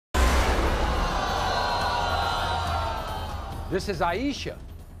This is Aisia.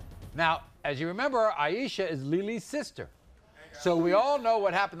 Now, as you remember, Aisia is Leelee's sister. So we all know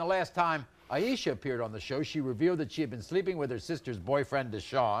what happened the last time Aisia appeared on the show. She revealed that she had been sleeping with her sister's boyfriend,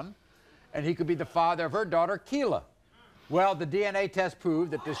 Deshawn, and he could be the father of her daughter, Keila. Well, the DNA test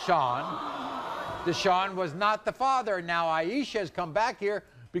proved that Deshawn was not the father. Now, Aisia has come back here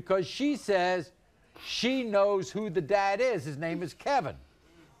because she says she knows who the dad is. His name is Kevin.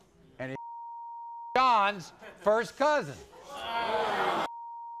 And he's John's first cousin.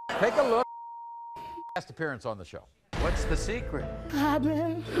 Take a look. Last appearance on the show. What's the secret? I've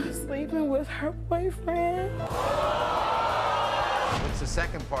been sleeping with her boyfriend. What's the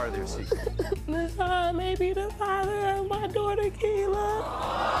second part of their secret? Deshawn may be the father of my daughter, Keila.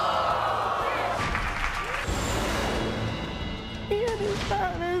 Yeah,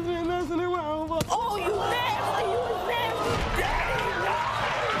 Deshawn has been messing around with. Oh, you nasty! You nasty!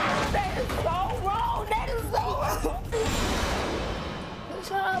 That is so wrong! That is so wrong!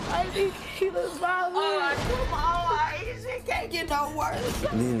 Deshawn might be Keila's father. Oh, come on! It can't get no worse.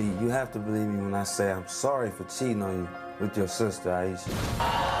 Leelee, you have to believe me when I say I'm sorry for cheating on you with your sister, Aisia.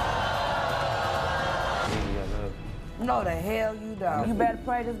 Leelee, I love you. No, the hell you don't. You better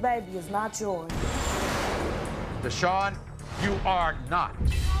pray this baby is not yours. Deshawn, you are not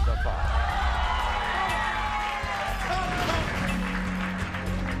the father.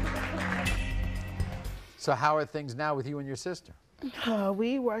 So how are things now with you and your sister?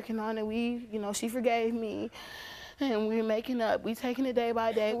 We working on it. She forgave me, and we're making up. We taking it day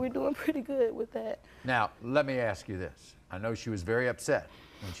by day. We're doing pretty good with that. Now, let me ask you this. I know she was very upset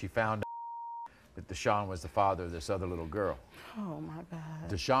when she found out that Deshawn was the father of this other little girl. Oh, my God.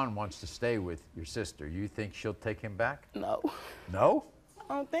 Deshawn wants to stay with your sister. You think she'll take him back? No. No?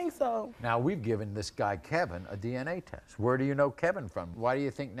 I don't think so. Now, we've given this guy, Kevin, a DNA test. Where do you know Kevin from? Why do you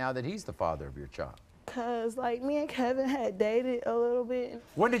think now that he's the father of your child? Because, me and Kevin had dated a little bit.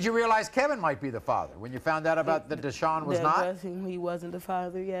 When did you realize Kevin might be the father? When you found out about that Deshawn was not? He wasn't the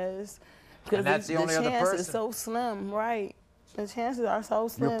father, yes. And that's the only other person? The chance is so slim, right. The chances are so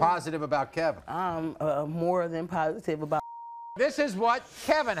slim. You're positive about Kevin? I'm more than positive about. This is what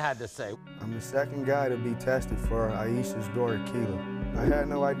Kevin had to say. I'm the second guy to be tested for Aisha's daughter, Keila. I had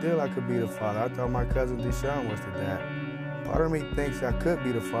no idea I could be the father. I thought my cousin Deshawn was the dad. Part of me thinks I could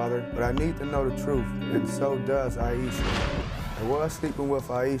be the father, but I need to know the truth, and so does Aisia. I was sleeping with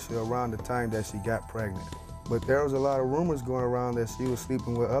Aisia around the time that she got pregnant, but there was a lot of rumors going around that she was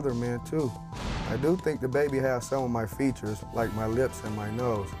sleeping with other men too. I do think the baby has some of my features, like my lips and my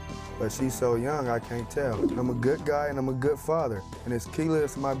nose, but she's so young I can't tell. I'm a good guy and I'm a good father, and if Keila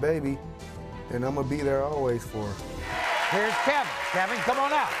is my baby, then I'm gonna be there always for her. Here's Kevin. Kevin, come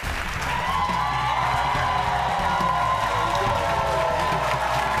on out.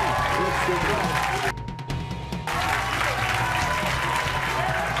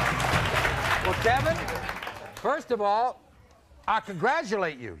 Well, Kevin, first of all, I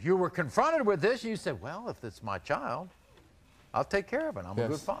congratulate you. You were confronted with this, and you said, well, if it's my child, I'll take care of it. I'm a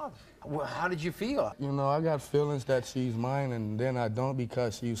good father. Well, how did you feel? You know, I got feelings that she's mine, and then I don't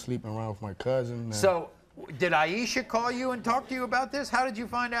because she was sleeping around with my cousin. So, did Aisia call you and talk to you about this? How did you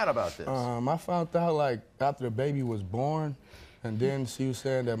find out about this? I found out, after the baby was born, and then she was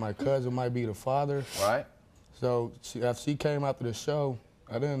saying that my cousin might be the father. Right. So after she came after the show,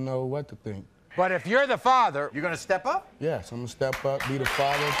 I didn't know what to think. But if you're the father, you're going to step up? Yes, I'm going to step up, be the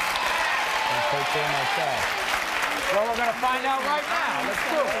father, and take care of my child. Well, we're going to find out right now. Let's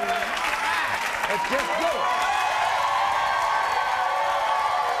do it. Let's just do it.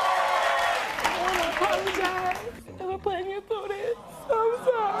 I want to apologize for putting you through this. I'm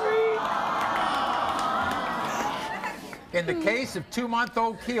sorry. In the case of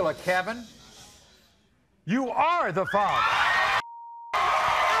 2-month-old Keila, Kevin, you are the father. I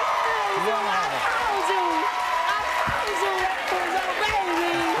told you that was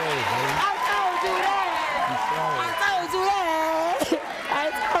your baby. I told you that.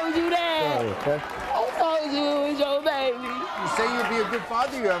 I told you that. I told you it was your baby. You say you'd be a good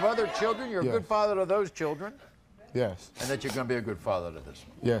father. You have other children. You're a good father to those children. Yes. And that you're going to be a good father to this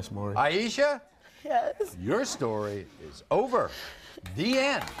one. Yes, Maury. Aisia? Yes. Your story is over. The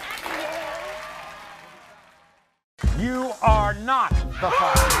end. You are not the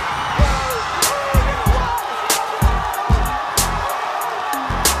father.